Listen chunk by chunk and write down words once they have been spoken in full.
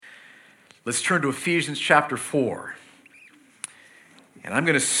Let's turn to Ephesians chapter 4. And I'm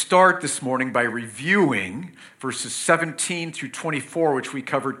going to start this morning by reviewing verses 17 through 24, which we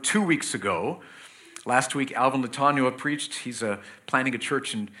covered 2 weeks ago. Last week, Alvin Latanya preached. He's planning a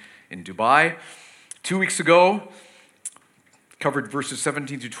church in Dubai. 2 weeks ago, covered verses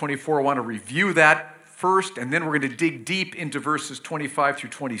 17 through 24. I want to review that first, and then we're going to dig deep into verses 25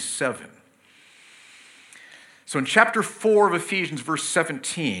 through 27. So in chapter 4 of Ephesians, verse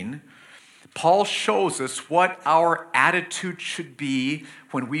 17, Paul shows us what our attitude should be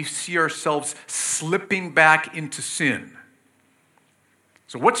when we see ourselves slipping back into sin.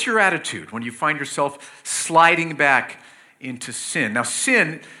 So what's your attitude when you find yourself sliding back into sin? Now,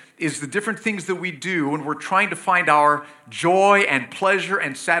 sin is the different things that we do when we're trying to find our joy and pleasure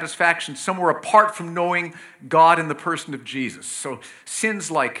and satisfaction somewhere apart from knowing God in the person of Jesus. So sins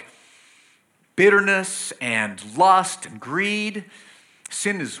like bitterness and lust and greed.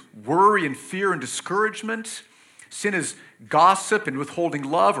 Sin is worry and fear and discouragement. Sin is gossip and withholding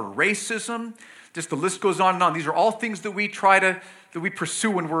love or racism. Just the list goes on and on. These are all things that we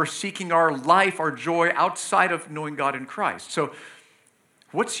pursue when we're seeking our life, our joy outside of knowing God in Christ. So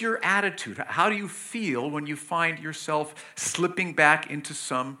what's your attitude? How do you feel when you find yourself slipping back into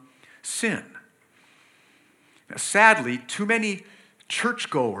some sin? Now, sadly, too many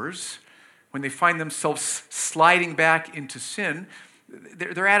churchgoers, when they find themselves sliding back into sin,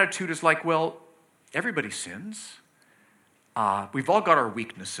 their attitude is like, well, everybody sins. We've all got our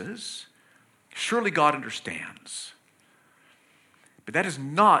weaknesses. Surely God understands. But that is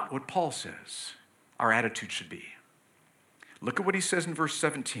not what Paul says our attitude should be. Look at what he says in verse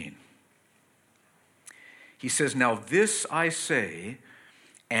 17. He says, "Now this I say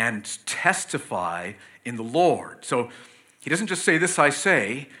and testify in the Lord." So he doesn't just say, "This I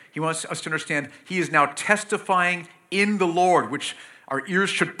say." He wants us to understand he is now testifying in the Lord, which our ears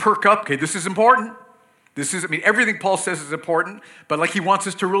should perk up. Okay, this is important. Everything Paul says is important, but he wants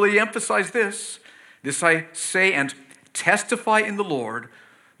us to really emphasize this. "This I say and testify in the Lord,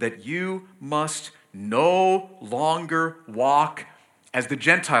 that you must no longer walk as the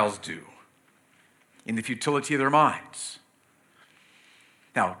Gentiles do, in the futility of their minds."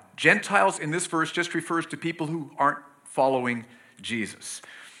 Now, Gentiles in this verse just refers to people who aren't following Jesus.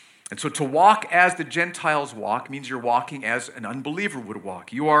 And so to walk as the Gentiles walk means you're walking as an unbeliever would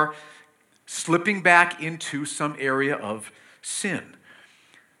walk. You are slipping back into some area of sin.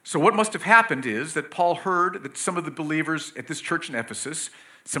 So what must have happened is that Paul heard that some of the believers at this church in Ephesus,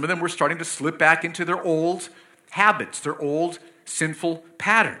 some of them were starting to slip back into their old habits, their old sinful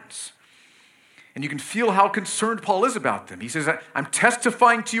patterns. And you can feel how concerned Paul is about them. He says, "I'm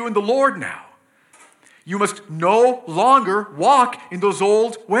testifying to you in the Lord now. You must no longer walk in those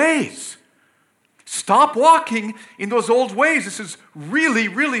old ways. Stop walking in those old ways. This is really,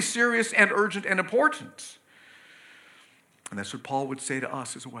 really serious and urgent and important." And that's what Paul would say to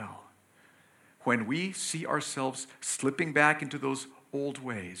us as well. When we see ourselves slipping back into those old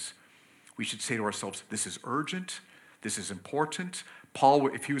ways, we should say to ourselves, this is urgent, this is important. Paul,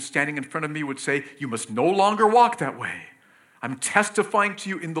 if he was standing in front of me, would say, "You must no longer walk that way. I'm testifying to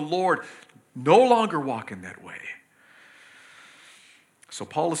you in the Lord. No longer walk in that way." So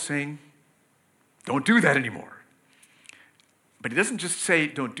Paul is saying, don't do that anymore. But he doesn't just say,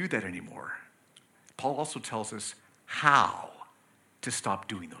 don't do that anymore. Paul also tells us how to stop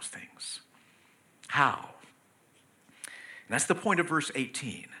doing those things. How? And that's the point of verse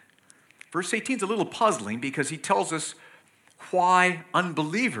 18. Verse 18 is a little puzzling because he tells us why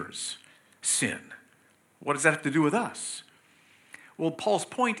unbelievers sin. What does that have to do with us? Well, Paul's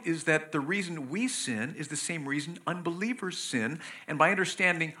point is that the reason we sin is the same reason unbelievers sin. And by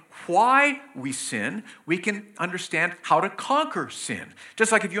understanding why we sin, we can understand how to conquer sin.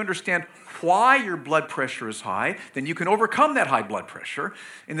 Just like if you understand why your blood pressure is high, then you can overcome that high blood pressure.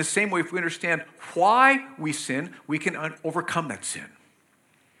 In the same way, if we understand why we sin, we can overcome that sin.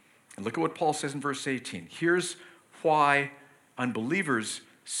 And look at what Paul says in verse 18. Here's why unbelievers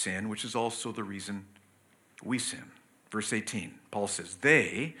sin, which is also the reason we sin. Verse 18, Paul says,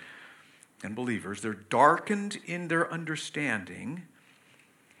 "They," and believers, "they're darkened in their understanding,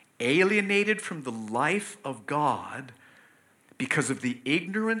 alienated from the life of God because of the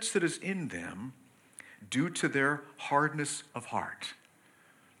ignorance that is in them due to their hardness of heart."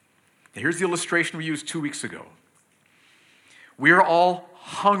 Now, here's the illustration we used 2 weeks ago. We are all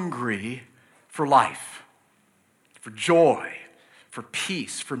hungry for life, for joy, for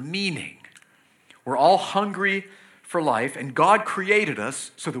peace, for meaning. We're all hungry for life, and God created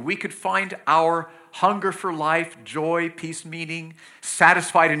us so that we could find our hunger for life, joy, peace, meaning,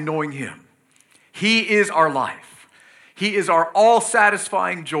 satisfied in knowing Him. He is our life. He is our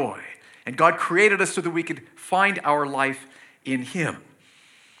all-satisfying joy. And God created us so that we could find our life in him.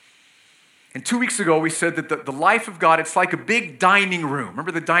 And 2 weeks ago, we said that the life of God, it's like a big dining room.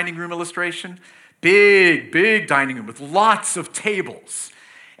 Remember the dining room illustration? Big, big dining room with lots of tables.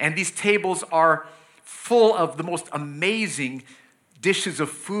 And these tables are full of the most amazing dishes of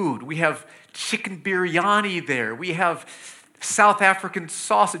food. We have chicken biryani there. We have South African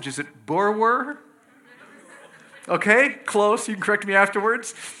sausages at Boerewors. Okay, close. You can correct me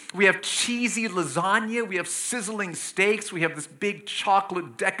afterwards. We have cheesy lasagna. We have sizzling steaks. We have this big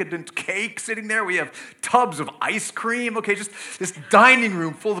chocolate decadent cake sitting there. We have tubs of ice cream. Okay, just this dining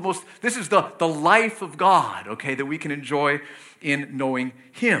room full of the most, this is the life of God, okay, that we can enjoy in knowing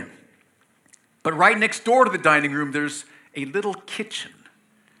him. But right next door to the dining room, there's a little kitchen.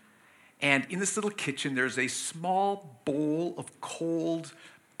 And in this little kitchen, there's a small bowl of cold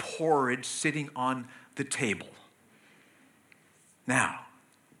porridge sitting on the table. Now,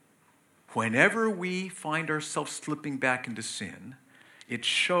 whenever we find ourselves slipping back into sin, it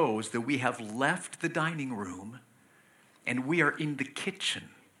shows that we have left the dining room and we are in the kitchen,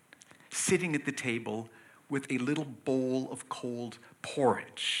 sitting at the table with a little bowl of cold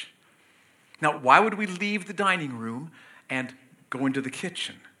porridge. Now, why would we leave the dining room and go into the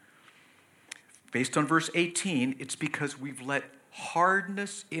kitchen? Based on verse 18, it's because we've let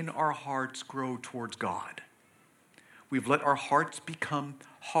hardness in our hearts grow towards God. We've let our hearts become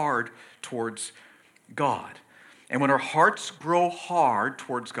hard towards God. And when our hearts grow hard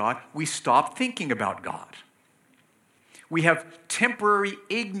towards God, we stop thinking about God. We have temporary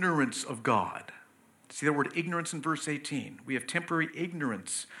ignorance of God. See the word ignorance in verse 18. We have temporary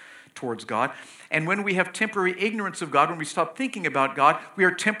ignorance towards God. And when we have temporary ignorance of God, when we stop thinking about God, we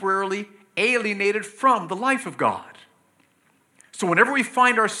are temporarily alienated from the life of God. So whenever we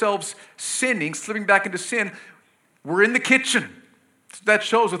find ourselves sinning, slipping back into sin, we're in the kitchen. That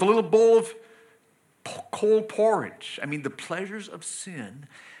shows with a little bowl of cold porridge. I mean, the pleasures of sin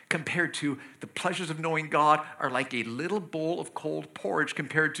compared to the pleasures of knowing God are like a little bowl of cold porridge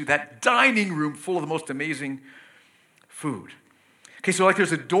compared to that dining room full of the most amazing food. Okay, so like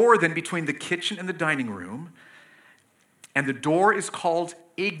there's a door then between the kitchen and the dining room, and the door is called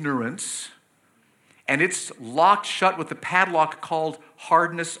ignorance, and it's locked shut with a padlock called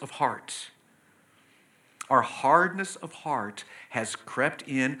hardness of heart. Our hardness of heart has crept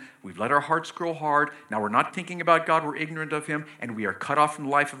in. We've let our hearts grow hard. Now we're not thinking about God. We're ignorant of him, and we are cut off from the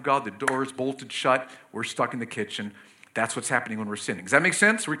life of God. The door is bolted shut. We're stuck in the kitchen. That's what's happening when we're sinning. Does that make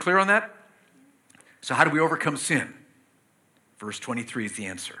sense? Are we clear on that? So how do we overcome sin? Verse 23 is the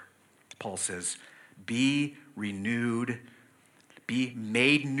answer. Paul says, be renewed, be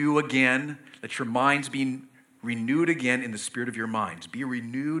made new again. Let your minds be renewed again in the spirit of your minds. Be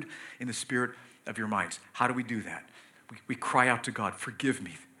renewed in the spirit of your minds. How do we do that? We cry out to God, forgive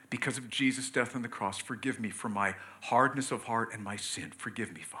me because of Jesus' death on the cross. Forgive me for my hardness of heart and my sin.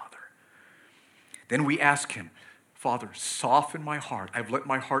 Forgive me, Father. Then we ask him, Father, soften my heart. I've let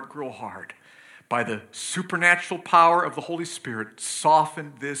my heart grow hard. By the supernatural power of the Holy Spirit,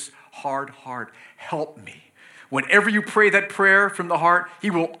 soften this hard heart. Help me. Whenever you pray that prayer from the heart,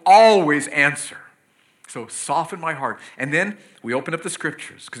 he will always answer. So soften my heart. And then we open up the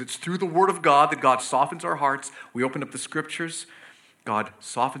scriptures, because it's through the word of God that God softens our hearts. We open up the scriptures. God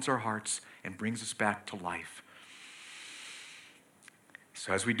softens our hearts and brings us back to life.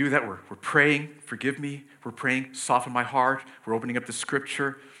 So as we do that, we're praying, forgive me. We're praying, soften my heart. We're opening up the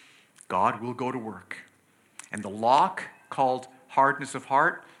scripture. God will go to work. And the lock called hardness of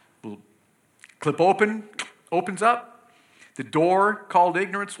heart will clip open, opens up. The door called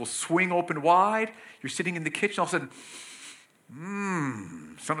ignorance will swing open wide. You're sitting in the kitchen, all of a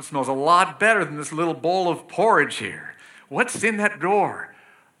sudden, something smells a lot better than this little bowl of porridge here. What's in that door?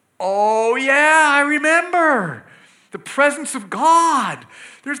 Oh yeah, I remember. The presence of God.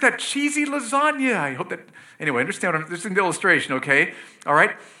 There's that cheesy lasagna. I hope that, anyway, understand, this is an illustration, okay? All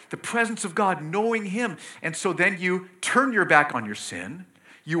right? The presence of God, knowing him. And so then you turn your back on your sin,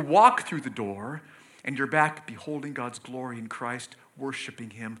 you walk through the door, and you're back beholding God's glory in Christ, worshiping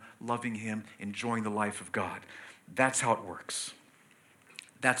him, loving him, enjoying the life of God. That's how it works.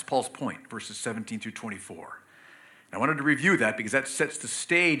 That's Paul's point, verses 17 through 24. And I wanted to review that because that sets the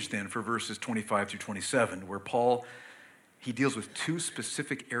stage then for verses 25 through 27, where Paul, he deals with two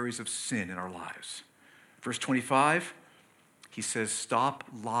specific areas of sin in our lives. Verse 25, he says, stop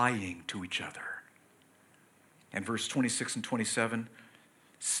lying to each other. And verse 26 and 27,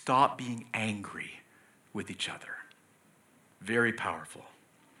 stop being angry with each other. Very powerful.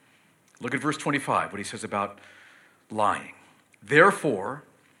 Look at verse 25, what he says about lying. Therefore,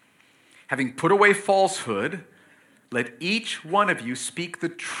 having put away falsehood, let each one of you speak the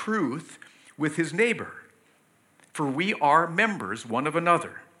truth with his neighbor, for we are members one of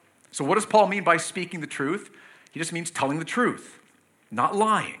another. So what does Paul mean by speaking the truth? He just means telling the truth, not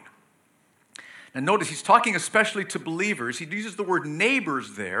lying. And notice he's talking especially to believers. He uses the word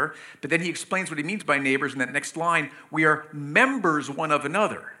neighbors there, but then he explains what he means by neighbors in that next line. We are members one of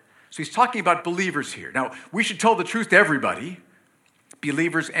another. So he's talking about believers here. Now, we should tell the truth to everybody,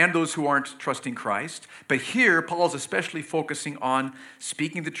 believers and those who aren't trusting Christ. But here, Paul's especially focusing on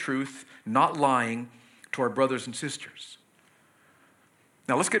speaking the truth, not lying to our brothers and sisters.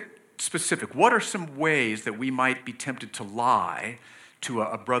 Now, let's get specific. What are some ways that we might be tempted to lie to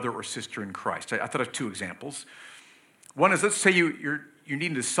a brother or sister in Christ? I thought of two examples. One is, let's say you're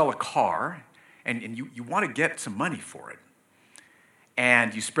needing to sell a car, and you want to get some money for it.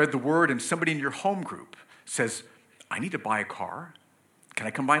 And you spread the word, and somebody in your home group says, I need to buy a car. Can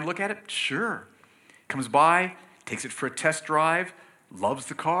I come by and look at it? Sure. Comes by, takes it for a test drive, loves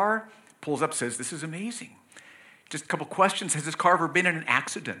the car, pulls up, says, this is amazing. Just a couple questions. Has this car ever been in an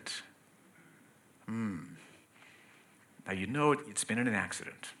accident? Now, you know it's been in an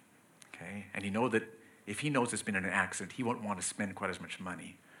accident, okay? And you know that if he knows it's been in an accident, he won't want to spend quite as much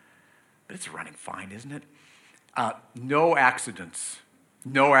money. But it's running fine, isn't it? No accidents.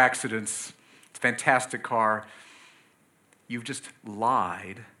 No accidents. It's a fantastic car. You've just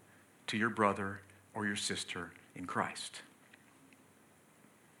lied to your brother or your sister in Christ.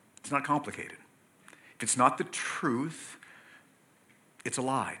 It's not complicated. If it's not the truth, it's a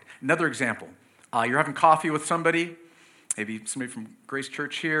lie. Another example. You're having coffee with somebody, maybe somebody from Grace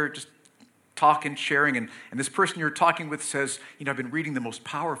Church here, just talking, sharing, and this person you're talking with says, I've been reading the most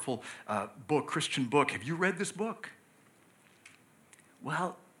powerful book, Christian book. Have you read this book?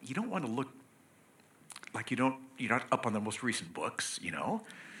 Well, you don't want to look like you're not up on the most recent books, You're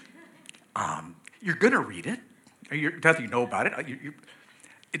going to read it. You know about it.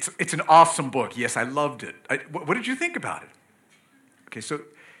 It's an awesome book. Yes, I loved it. What did you think about it? Okay, so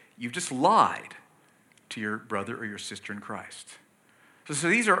you've just lied to your brother or your sister in Christ. So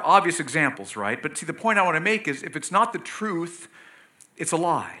these are obvious examples, right? But see, the point I want to make is if it's not the truth, it's a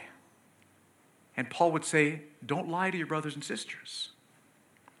lie. And Paul would say, don't lie to your brothers and sisters.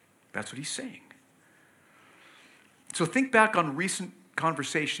 That's what he's saying. So think back on recent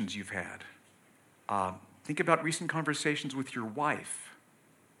conversations you've had. Think about recent conversations with your wife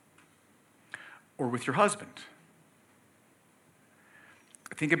or with your husband.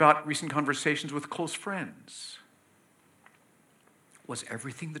 Think about recent conversations with close friends. Was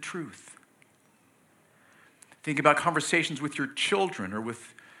everything the truth? Think about conversations with your children or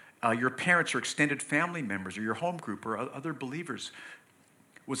with your parents or extended family members or your home group or other believers.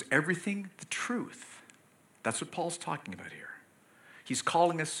 Was everything the truth? That's what Paul's talking about here. He's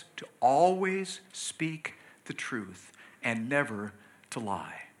calling us to always speak the truth and never to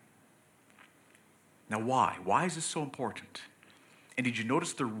lie. Now, why? Why is this so important? And did you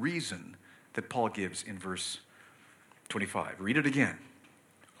notice the reason that Paul gives in verse 25? Read it again.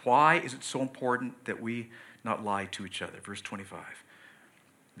 Why is it so important that we not lie to each other? Verse 25.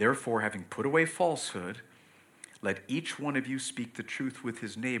 Therefore, having put away falsehood, let each one of you speak the truth with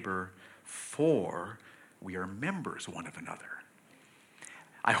his neighbor, for we are members one of another.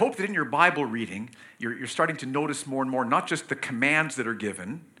 I hope that in your Bible reading, you're starting to notice more and more, not just the commands that are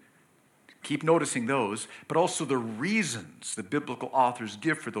given, keep noticing those, but also the reasons the biblical authors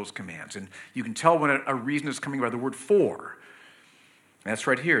give for those commands. And you can tell when a reason is coming by the word for. That's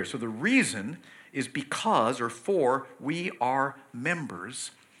right here. So the reason is because, or for, we are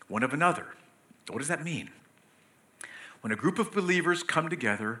members one of another. What does that mean? When a group of believers come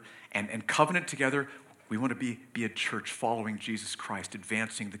together and covenant together, we want to be a church following Jesus Christ,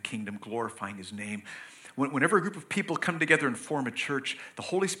 advancing the kingdom, glorifying his name. Whenever a group of people come together and form a church, the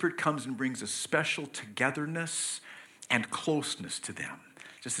Holy Spirit comes and brings a special togetherness and closeness to them.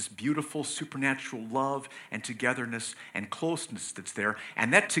 Just this beautiful supernatural love and togetherness and closeness that's there.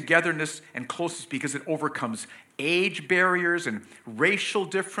 And that togetherness and closeness, because it overcomes age barriers and racial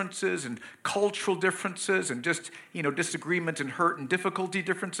differences and cultural differences and just, disagreement and hurt and difficulty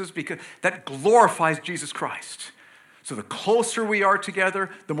differences, because that glorifies Jesus Christ. So the closer we are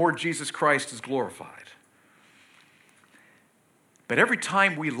together, the more Jesus Christ is glorified. But every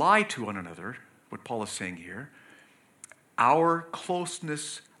time we lie to one another, what Paul is saying here, our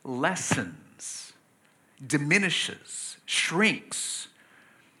closeness lessens, diminishes, shrinks.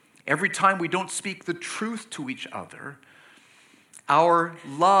 Every time we don't speak the truth to each other, our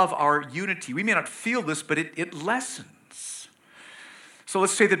love, our unity, we may not feel this, but it lessens. So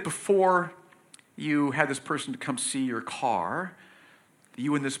let's say that before you had this person to come see your car,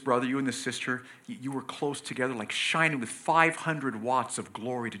 You and this brother, you and this sister, you were close together, like shining with 500 watts of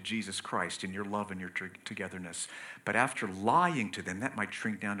glory to Jesus Christ in your love and your togetherness. But after lying to them, that might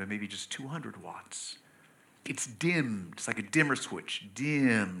shrink down to maybe just 200 watts. It's dimmed. It's like a dimmer switch,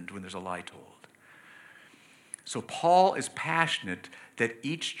 dimmed when there's a lie told. So Paul is passionate that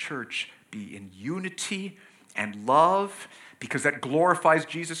each church be in unity and love, because that glorifies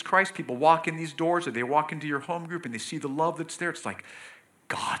Jesus Christ. People walk in these doors, or they walk into your home group, and they see the love that's there. It's like,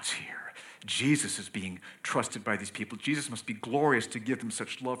 God's here. Jesus is being trusted by these people. Jesus must be glorious to give them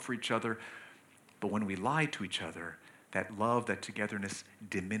such love for each other. But when we lie to each other, that love, that togetherness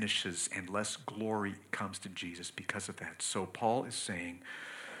diminishes, and less glory comes to Jesus because of that. So Paul is saying,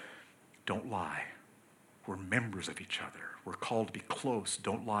 don't lie. We're members of each other. We're called to be close.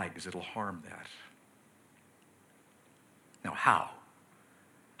 Don't lie, because it'll harm that. Now, how?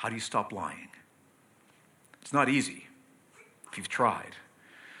 How do you stop lying? It's not easy if you've tried.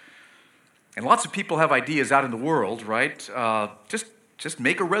 And lots of people have ideas out in the world, right? Just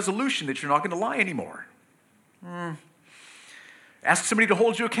make a resolution that you're not going to lie anymore. Ask somebody to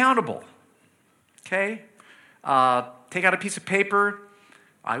hold you accountable. Okay? Take out a piece of paper.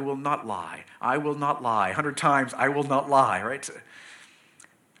 I will not lie. I will not lie. 100 times, I will not lie, right?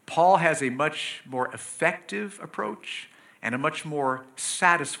 Paul has a much more effective approach and a much more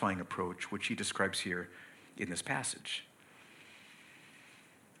satisfying approach, which he describes here in this passage.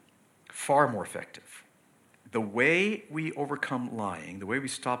 Far more effective. The way we overcome lying, the way we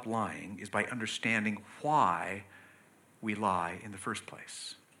stop lying, is by understanding why we lie in the first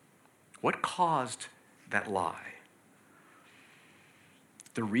place. What caused that lie?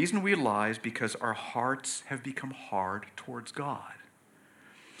 The reason we lie is because our hearts have become hard towards God.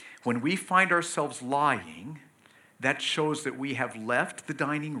 When we find ourselves lying, that shows that we have left the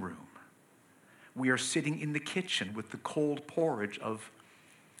dining room. We are sitting in the kitchen with the cold porridge of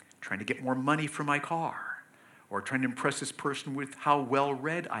trying to get more money for my car, or trying to impress this person with how well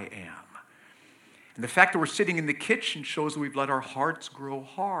read I am. And the fact that we're sitting in the kitchen shows that we've let our hearts grow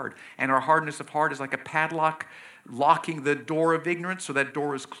hard. And our hardness of heart is like a padlock locking the door of ignorance, so that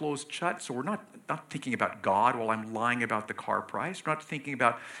door is closed shut. So we're not thinking about God while I'm lying about the car price. We're not thinking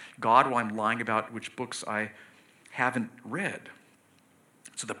about God while I'm lying about which books I haven't read.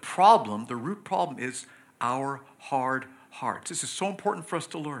 So the root problem is our hard hearts. This is so important for us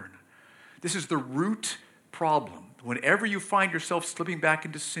to learn. This is the root problem. Whenever you find yourself slipping back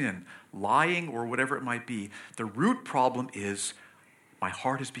into sin, lying or whatever it might be, the root problem is my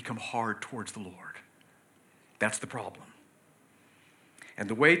heart has become hard towards the Lord. That's the problem. And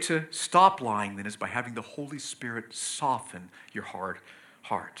the way to stop lying then is by having the Holy Spirit soften your hard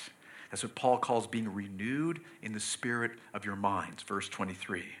heart. That's what Paul calls being renewed in the spirit of your minds, verse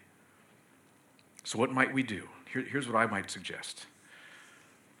 23. So what might we do? Here's what I might suggest.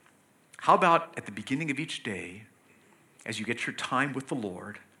 How about at the beginning of each day, as you get your time with the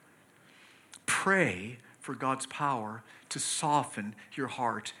Lord, pray for God's power to soften your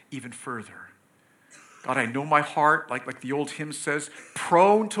heart even further. God, I know my heart, like the old hymn says,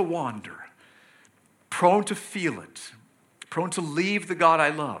 prone to wander, prone to feel it, prone to leave the God I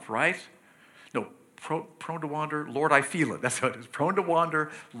love, right? No, prone to wander, Lord, I feel it. That's how it is. Prone to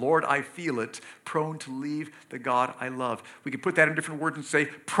wander, Lord, I feel it. Prone to leave the God I love. We could put that in different words and say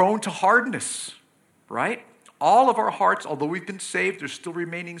prone to hardness, right? All of our hearts, although we've been saved, there's still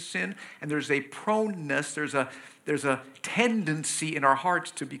remaining sin, and there's a proneness, there's a tendency in our hearts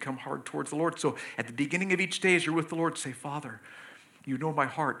to become hard towards the Lord. So at the beginning of each day, as you're with the Lord, say, Father, you know my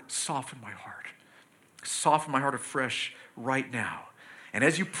heart, soften my heart. Soften my heart afresh right now. And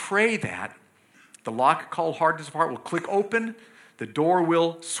as you pray that, the lock called hardness of heart will click open, the door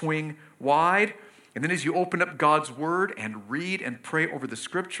will swing wide, and then as you open up God's word and read and pray over the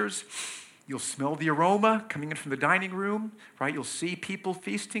scriptures, you'll smell the aroma coming in from the dining room, right? You'll see people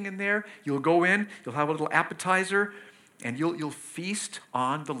feasting in there. You'll go in, you'll have a little appetizer, and you'll feast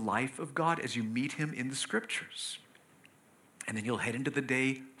on the life of God as you meet him in the scriptures. And then you'll head into the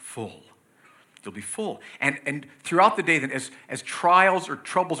day full. You'll be full. And throughout the day, then, as trials or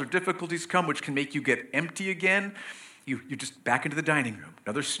troubles or difficulties come, which can make you get empty again, you're just back into the dining room.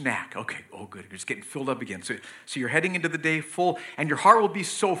 Another snack. Okay, oh good, you're just getting filled up again. So you're heading into the day full, and your heart will be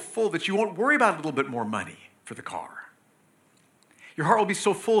so full that you won't worry about a little bit more money for the car. Your heart will be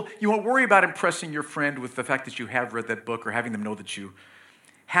so full, you won't worry about impressing your friend with the fact that you have read that book or having them know that you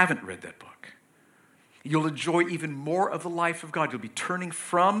haven't read that book. You'll enjoy even more of the life of God. You'll be turning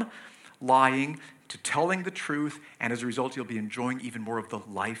from lying to telling the truth, and as a result, you'll be enjoying even more of the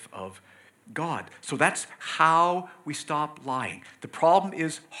life of God. So that's how we stop lying. The problem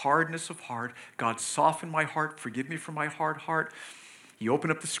is hardness of heart. God, soften my heart. Forgive me for my hard heart. You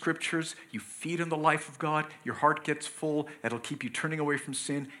open up the scriptures, you feed on the life of God, your heart gets full, that'll keep you turning away from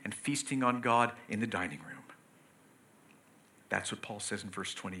sin and feasting on God in the dining room. That's what Paul says in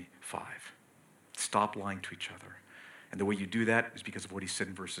verse 25. Stop lying to each other. And the way you do that is because of what he said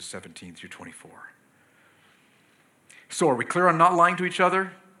in verses 17 through 24. So are we clear on not lying to each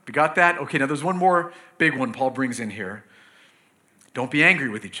other? We got that? Okay, now there's one more big one Paul brings in here. Don't be angry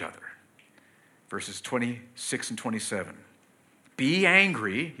with each other. Verses 26 and 27. Be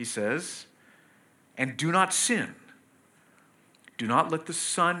angry, he says, and do not sin. Do not let the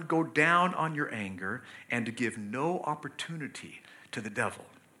sun go down on your anger, and to give no opportunity to the devil.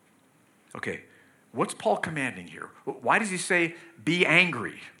 Okay, what's Paul commanding here? Why does he say, be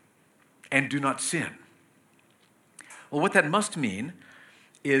angry and do not sin? Well, what that must mean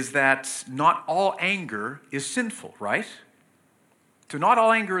is that not all anger is sinful, right? So not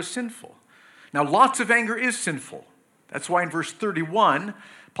all anger is sinful. Now, lots of anger is sinful. That's why in verse 31,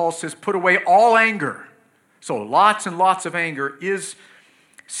 Paul says, put away all anger. So lots and lots of anger is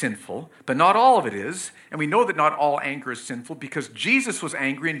sinful, but not all of it is. And we know that not all anger is sinful because Jesus was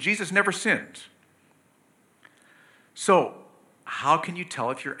angry and Jesus never sinned. So how can you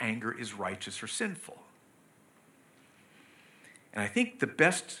tell if your anger is righteous or sinful? And I think the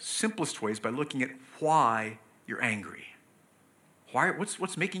best, simplest way is by looking at why you're angry.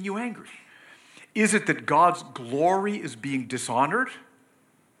 What's making you angry? Is it that God's glory is being dishonored?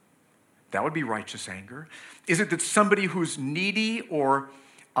 That would be righteous anger. Is it that somebody who's needy or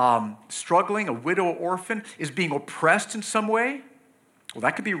struggling, a widow or orphan, is being oppressed in some way? Well,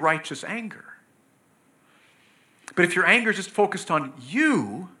 that could be righteous anger. But if your anger is just focused on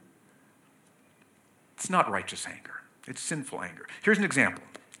you, it's not righteous anger. It's sinful anger. Here's an example.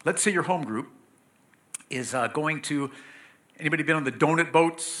 Let's say your home group is going to, anybody been on the donut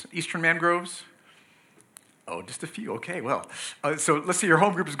boats, Eastern Mangroves? Oh, just a few. Okay, well. So let's say your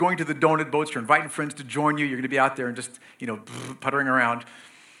home group is going to the donut boats. You're inviting friends to join you. You're going to be out there and just, puttering around.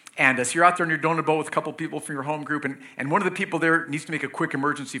 And so you're out there on your donut boat with a couple people from your home group. And one of the people there needs to make a quick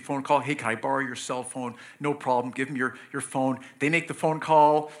emergency phone call. Hey, can I borrow your cell phone? No problem. Give them your phone. They make the phone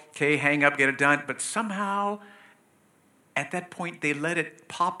call. Okay, hang up, get it done. But somehow, at that point, they let it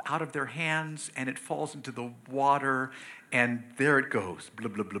pop out of their hands and it falls into the water. And there it goes.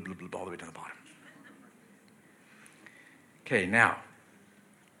 Blub, blub, blub, blub, blub, all the way to the bottom. Okay, now,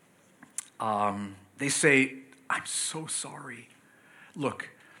 they say, I'm so sorry. Look,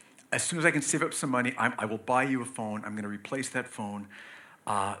 as soon as I can save up some money, I will buy you a phone. I'm going to replace that phone.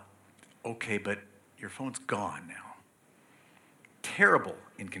 Okay, but your phone's gone now. Terrible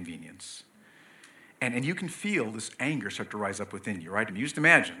inconvenience. And you can feel this anger start to rise up within you, right? I mean, you just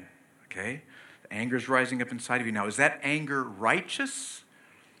imagine, okay? The anger is rising up inside of you now. Is that anger righteous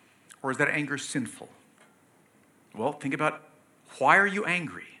or is that anger sinful? Well, think about, why are you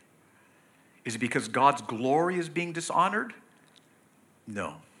angry? Is it because God's glory is being dishonored?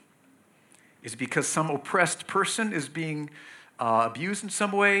 No. Is it because some oppressed person is being abused in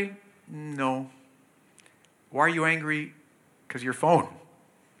some way? No. Why are you angry? Because of your phone.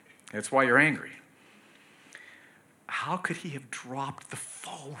 That's why you're angry. How could he have dropped the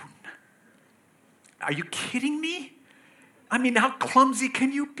phone? Are you kidding me? I mean, how clumsy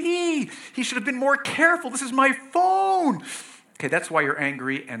can you be? He should have been more careful. This is my phone. Okay, that's why you're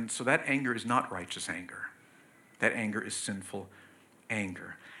angry, and so that anger is not righteous anger. That anger is sinful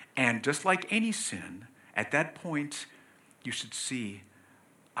anger. And just like any sin, at that point, you should see,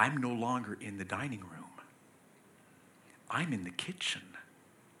 I'm no longer in the dining room. I'm in the kitchen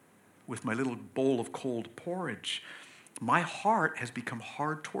with my little bowl of cold porridge. My heart has become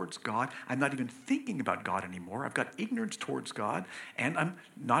hard towards God. I'm not even thinking about God anymore. I've got ignorance towards God, and I'm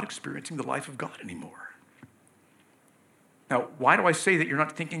not experiencing the life of God anymore. Now, why do I say that you're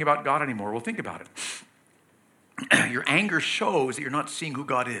not thinking about God anymore? Well, think about it. Your anger shows that you're not seeing who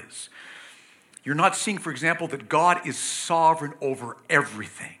God is. You're not seeing, for example, that God is sovereign over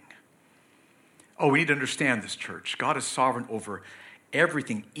everything. Oh, we need to understand this, church. God is sovereign over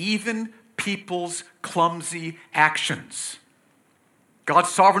everything, even people's clumsy actions. God's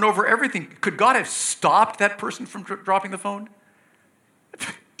sovereign over everything. Could God have stopped that person from dropping the phone?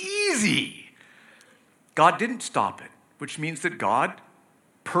 Easy. God didn't stop it, which means that God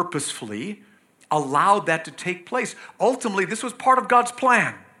purposefully allowed that to take place. Ultimately, this was part of God's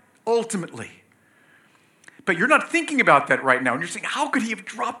plan. Ultimately. But you're not thinking about that right now. And you're saying, how could he have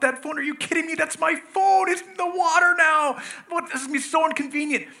dropped that phone? Are you kidding me? That's my phone. It's in the water now. This is going to be so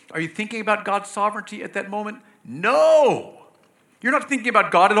inconvenient. Are you thinking about God's sovereignty at that moment? No. You're not thinking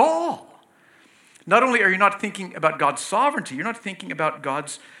about God at all. Not only are you not thinking about God's sovereignty, you're not thinking about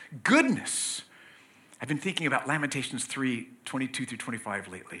God's goodness. I've been thinking about Lamentations 3:22 through 25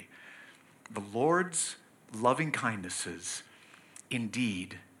 lately. The Lord's loving kindnesses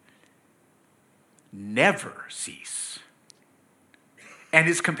indeed never cease, and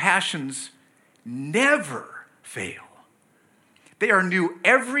his compassions never fail. They are new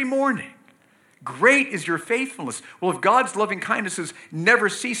every morning. Great is your faithfulness. Well, if God's loving kindnesses never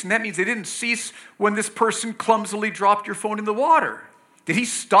cease, and that means they didn't cease when this person clumsily dropped your phone in the water. Did he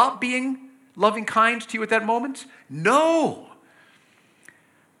stop being loving kind to you at that moment? No.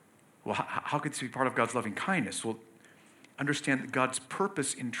 Well, how could this be part of God's loving kindness? Well, understand that God's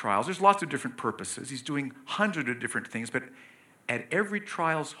purpose in trials, there's lots of different purposes. He's doing hundreds of different things, but at every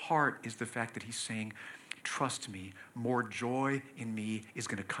trial's heart is the fact that he's saying, trust me, more joy in me is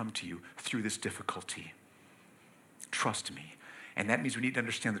going to come to you through this difficulty. Trust me. And that means we need to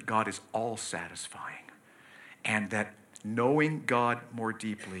understand that God is all satisfying, and that knowing God more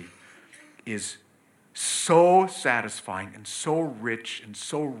deeply is so satisfying and so rich and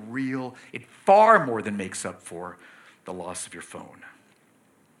so real, it far more than makes up for the loss of your phone.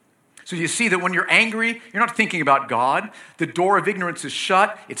 So you see that when you're angry, you're not thinking about God. The door of ignorance is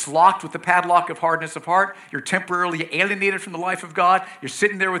shut. It's locked with the padlock of hardness of heart. You're temporarily alienated from the life of God. You're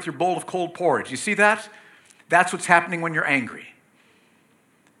sitting there with your bowl of cold porridge. You see that? That's what's happening when you're angry.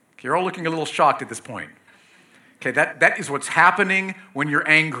 Okay, you're all looking a little shocked at this point. Okay, that is what's happening when you're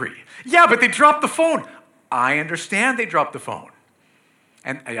angry. Yeah, but they dropped the phone. I understand they dropped the phone.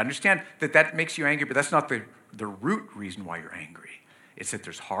 And I understand that makes you angry, but that's not the root reason why you're angry. It's that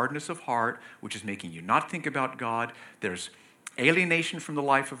there's hardness of heart, which is making you not think about God. There's alienation from the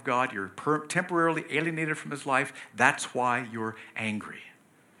life of God. You're temporarily alienated from his life. That's why you're angry.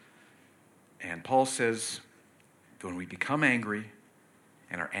 And Paul says that when we become angry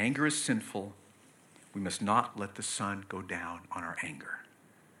and our anger is sinful, we must not let the sun go down on our anger.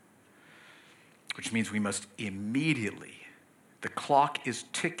 Which means we must immediately, the clock is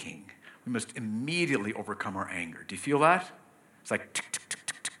ticking, we must immediately overcome our anger. Do you feel that? It's like tick, tick, tick,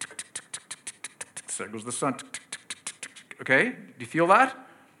 tick, tick, tick, tick, tick, tick, tick. So there goes the sun. Tick, tick, tick, tick, tick, tick. Okay? Do you feel that?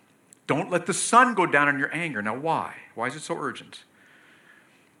 Don't let the sun go down on your anger. Now why? Why is it so urgent?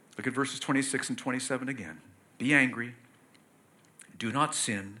 Look at verses 26 and 27 again. Be angry. Do not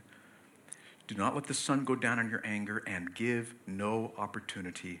sin. Do not let the sun go down on your anger, and give no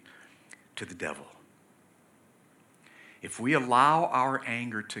opportunity to the devil. If we allow our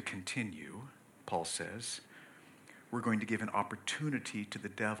anger to continue, Paul says, we're going to give an opportunity to the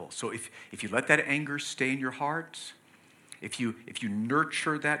devil. So if you let that anger stay in your heart, if you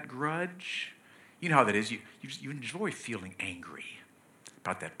nurture that grudge, you know how that is. You enjoy feeling angry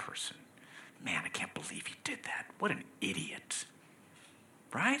about that person. Man, I can't believe he did that. What an idiot.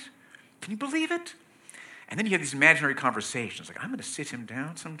 Right? Can you believe it? And then you have these imaginary conversations, like, I'm going to sit him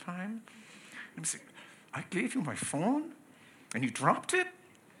down sometime. And say, I gave you my phone, and you dropped it?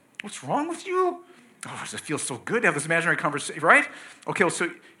 What's wrong with you? Oh, does it feel so good to have this imaginary conversation, right? Okay, well, so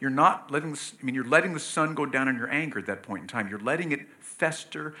you're not letting you're letting the sun go down on your anger at that point in time. You're letting it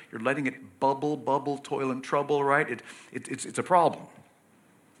fester. You're letting it bubble, toil and trouble, right? It's a problem.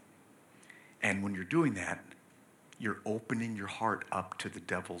 And when you're doing that, you're opening your heart up to the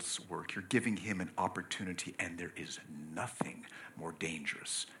devil's work. You're giving him an opportunity, and there is nothing more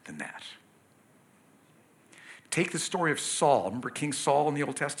dangerous than that. Take the story of Saul. Remember King Saul in the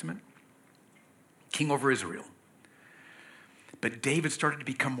Old Testament? King over Israel. But David started to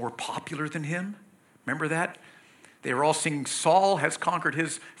become more popular than him. Remember that? They were all singing, Saul has conquered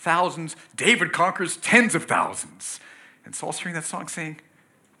his thousands, David conquers tens of thousands. And Saul's hearing that song saying,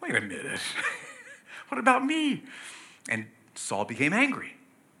 wait a minute, what about me? And Saul became angry.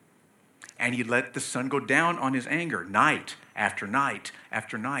 And he let the sun go down on his anger night after night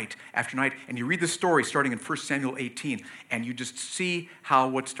after night after night. And you read the story starting in 1 Samuel 18, and you just see how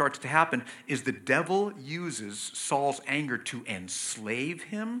what starts to happen is the devil uses Saul's anger to enslave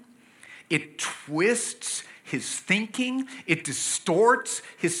him. It twists his thinking. It distorts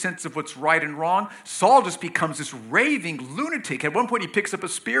his sense of what's right and wrong. Saul just becomes this raving lunatic. At one point, he picks up a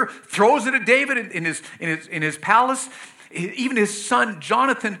spear, throws it at David in his palace. Even his son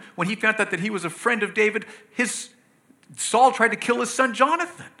Jonathan, when he found out that he was a friend of David, Saul tried to kill his son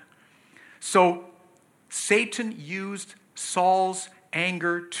Jonathan. So Satan used Saul's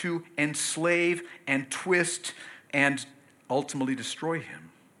anger to enslave and twist and ultimately destroy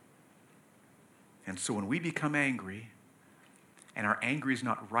him. And so when we become angry, and our anger is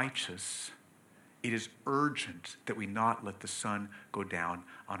not righteous, it is urgent that we not let the sun go down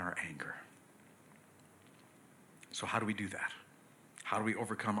on our anger. So how do we do that? How do we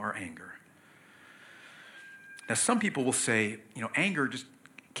overcome our anger? Now, some people will say, anger just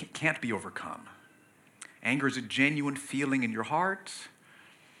can't be overcome. Anger is a genuine feeling in your heart.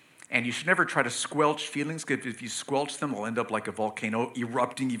 And you should never try to squelch feelings, because if you squelch them, they'll end up like a volcano,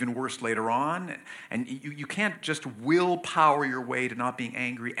 erupting even worse later on. And you can't just willpower your way to not being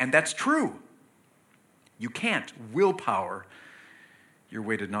angry. And that's true. You can't willpower your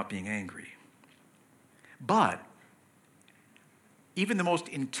way to not being angry. But even the most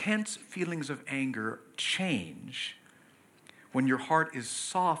intense feelings of anger change when your heart is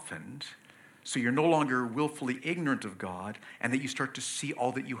softened, so you're no longer willfully ignorant of God, and that you start to see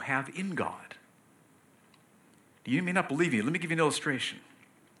all that you have in God. You may not believe me. Let me give you an illustration.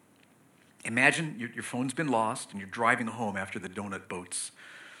 Imagine your phone's been lost, and you're driving home after the donut boat's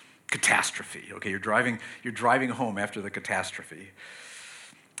catastrophe. Okay, you're driving home after the catastrophe.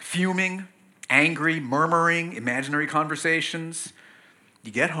 Fuming, angry, murmuring, imaginary conversations.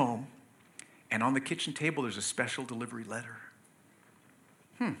 You get home, and on the kitchen table there's a special delivery letter.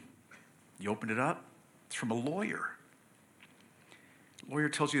 You open it up, it's from a lawyer. The lawyer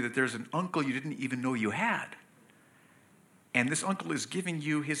tells you that there's an uncle you didn't even know you had. And this uncle is giving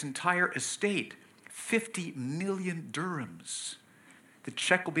you his entire estate, 50 million dirhams. The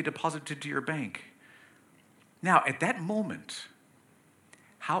check will be deposited to your bank. Now, at that moment,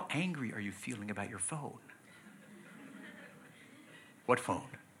 how angry are you feeling about your phone? What phone?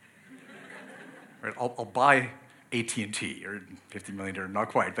 Right, I'll buy AT&T or 50 million dirhams, not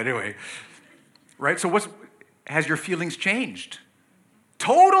quite, but anyway. Right, so has your feelings changed?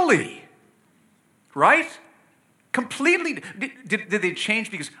 Totally. Right? Completely. Did they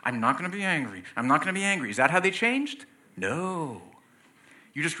change because I'm not going to be angry? I'm not going to be angry. Is that how they changed? No.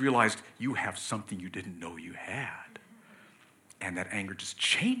 You just realized you have something you didn't know you had. And that anger just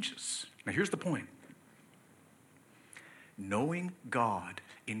changes. Now here's the point. Knowing God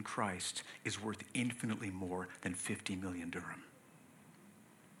in Christ is worth infinitely more than 50 million dirham.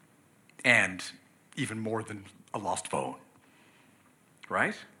 And even more than a lost phone.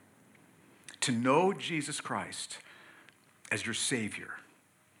 Right? To know Jesus Christ as your Savior.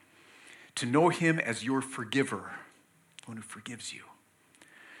 To know Him as your forgiver, one who forgives you.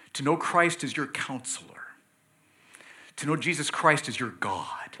 To know Christ as your counselor. To know Jesus Christ as your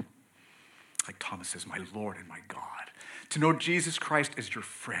God. Like Thomas says, my Lord and my God. To know Jesus Christ as your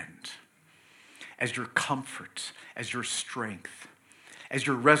friend. As your comfort. As your strength. As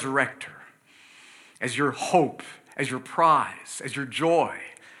your resurrector. As your hope. As your prize. As your joy.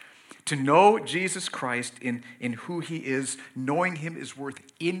 To know Jesus Christ in who He is, knowing Him is worth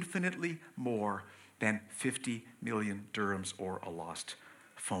infinitely more than 50 million dirhams or a lost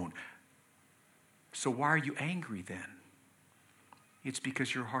phone. So why are you angry then? It's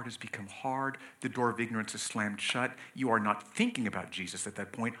because your heart has become hard. The door of ignorance is slammed shut. You are not thinking about Jesus at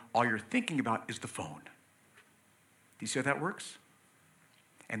that point. All you're thinking about is the phone. Do you see how that works?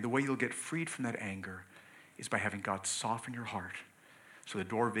 And the way you'll get freed from that anger is by having God soften your heart. So the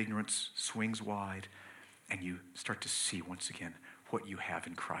door of ignorance swings wide, and you start to see once again what you have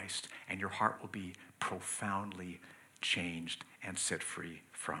in Christ, and your heart will be profoundly changed and set free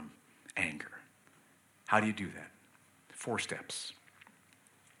from anger. How do you do that? 4 steps.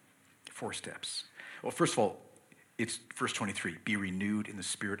 4 steps. Well, first of all, it's verse 23, be renewed in the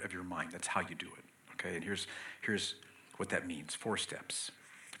spirit of your mind. That's how you do it. Okay, and here's what that means. 4 steps.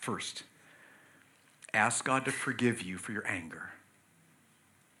 First, ask God to forgive you for your anger.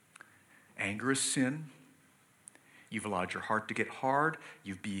 Anger is sin. You've allowed your heart to get hard.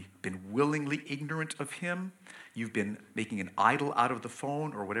 You've been willingly ignorant of Him. You've been making an idol out of the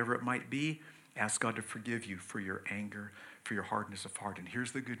phone or whatever it might be. Ask God to forgive you for your anger, for your hardness of heart. And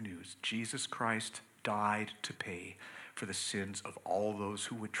here's the good news. Jesus Christ died to pay for the sins of all those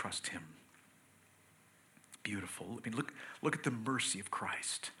who would trust Him. Beautiful. I mean, look at the mercy of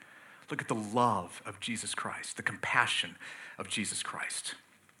Christ. Look at the love of Jesus Christ, the compassion of Jesus Christ.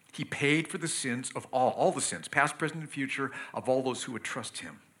 He paid for the sins of all the sins, past, present, and future, of all those who would trust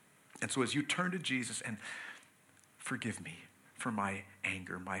Him. And so as you turn to Jesus and forgive me for my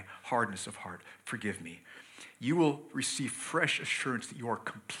anger, my hardness of heart, forgive me, you will receive fresh assurance that you are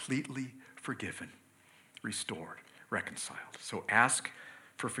completely forgiven, restored, reconciled. So ask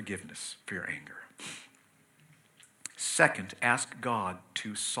for forgiveness for your anger. Second, ask God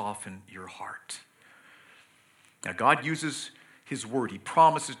to soften your heart. Now, God uses His word. He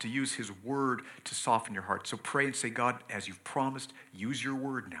promises to use His word to soften your heart. So pray and say, God, as you've promised, use your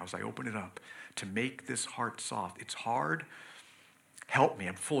word now as I open it up to make this heart soft. It's hard. Help me.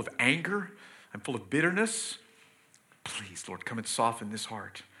 I'm full of anger. I'm full of bitterness. Please, Lord, come and soften this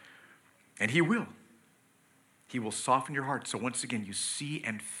heart. And He will. He will soften your heart. So once again, you see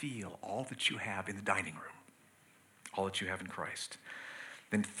and feel all that you have in the dining room, all that you have in Christ.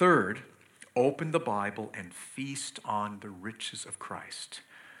 Then third, Open the Bible and feast on the riches of Christ.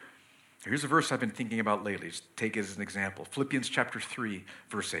 Here's a verse I've been thinking about lately. Just take it as an example. Philippians chapter 3,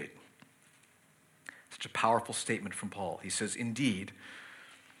 verse 8. Such a powerful statement from Paul. He says, "Indeed,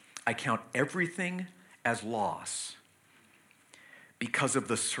 I count everything as loss because of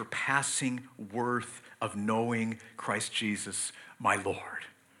the surpassing worth of knowing Christ Jesus, my Lord."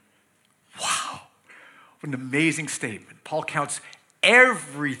 Wow, what an amazing statement. Paul counts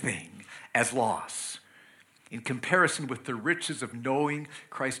everything as loss in comparison with the riches of knowing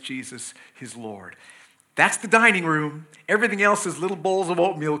Christ Jesus, his Lord. That's the dining room. Everything else is little bowls of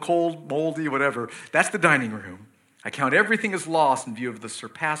oatmeal, cold, moldy, whatever. That's the dining room. I count everything as loss in view of the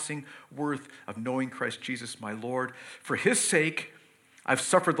surpassing worth of knowing Christ Jesus, my Lord. For his sake, I've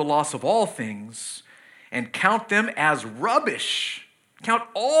suffered the loss of all things and count them as rubbish. Count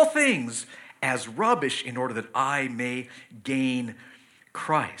all things as rubbish in order that I may gain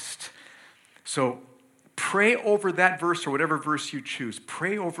Christ. So pray over that verse or whatever verse you choose.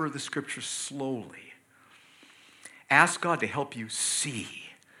 Pray over the scripture slowly. Ask God to help you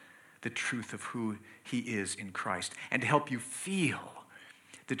see the truth of who he is in Christ and to help you feel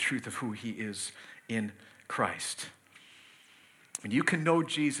the truth of who he is in Christ. When you can know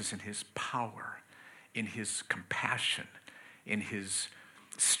Jesus in his power, in his compassion, in his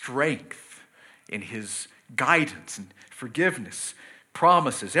strength, in his guidance and forgiveness,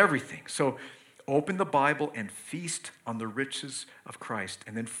 promises, everything. So open the Bible and feast on the riches of Christ.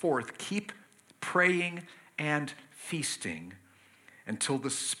 And then fourth, keep praying and feasting until the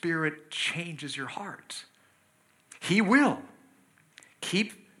Spirit changes your heart. He will.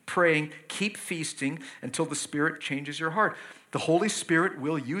 Keep praying, keep feasting until the Spirit changes your heart. The Holy Spirit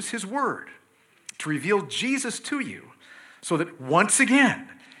will use his word to reveal Jesus to you so that once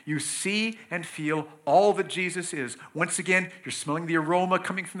again you see and feel all that Jesus is. Once again, you're smelling the aroma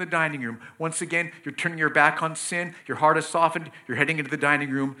coming from the dining room. Once again, you're turning your back on sin. Your heart is softened. You're heading into the dining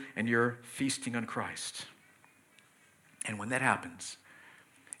room and you're feasting on Christ. And when that happens,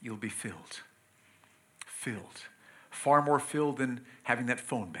 you'll be filled. Filled. Far more filled than having that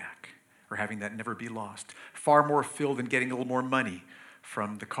phone back or having that never be lost. Far more filled than getting a little more money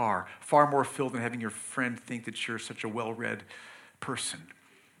from the car. Far more filled than having your friend think that you're such a well-read person.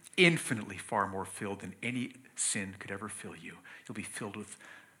 Infinitely far more filled than any sin could ever fill you. You'll be filled with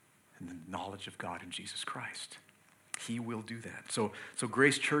the knowledge of God in Jesus Christ. He will do that. So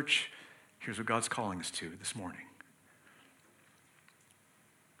Grace Church, here's what God's calling us to this morning.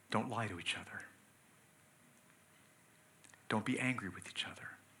 Don't lie to each other. Don't be angry with each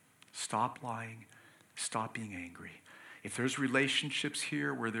other. Stop lying. Stop being angry. If there's relationships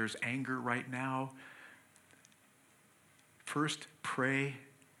here where there's anger right now, first pray,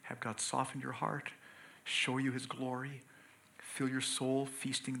 have God soften your heart, show you his glory, fill your soul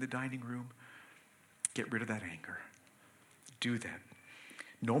feasting in the dining room. Get rid of that anger. Do that.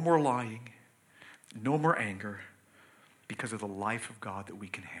 No more lying, no more anger, because of the life of God that we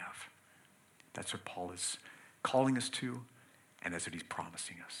can have. That's what Paul is calling us to, and that's what he's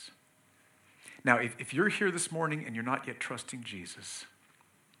promising us. Now, if you're here this morning and you're not yet trusting Jesus,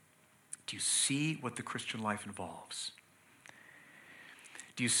 do you see what the Christian life involves?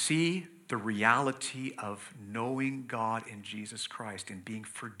 Do you see the reality of knowing God in Jesus Christ and being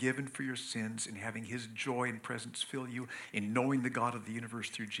forgiven for your sins and having his joy and presence fill you in knowing the God of the universe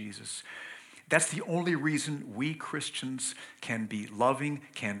through Jesus? That's the only reason we Christians can be loving,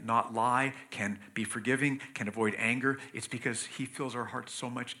 can not lie, can be forgiving, can avoid anger. It's because he fills our hearts so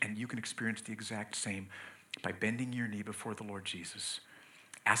much, and you can experience the exact same by bending your knee before the Lord Jesus,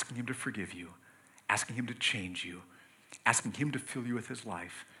 asking him to forgive you, asking him to change you, asking him to fill you with his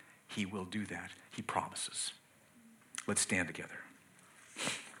life. He will do that. He promises. Let's stand together.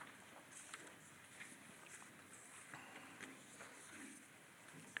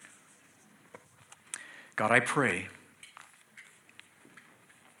 God, I pray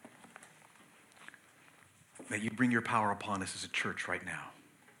that you bring your power upon us as a church right now.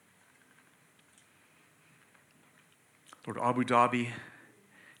 Lord, Abu Dhabi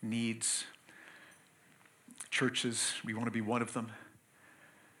needs churches. We want to be one of them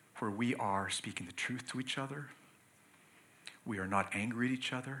where we are speaking the truth to each other. We are not angry at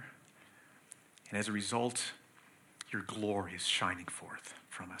each other. And as a result, your glory is shining forth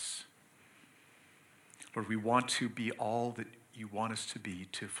from us. Lord, we want to be all that you want us to be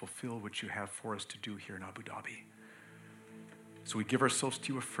to fulfill what you have for us to do here in Abu Dhabi. So we give ourselves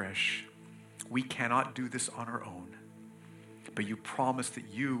to you afresh. We cannot do this on our own, but you promise that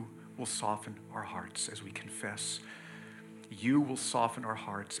you will soften our hearts as we confess. You will soften our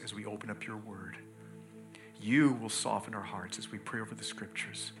hearts as we open up your word. You will soften our hearts as we pray over the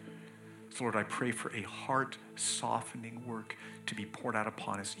scriptures. So, Lord, I pray for a heart-softening work to be poured out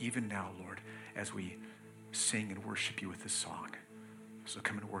upon us even now, Lord, as we sing and worship you with this song. So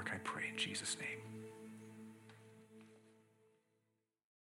come and work, I pray, in Jesus' name.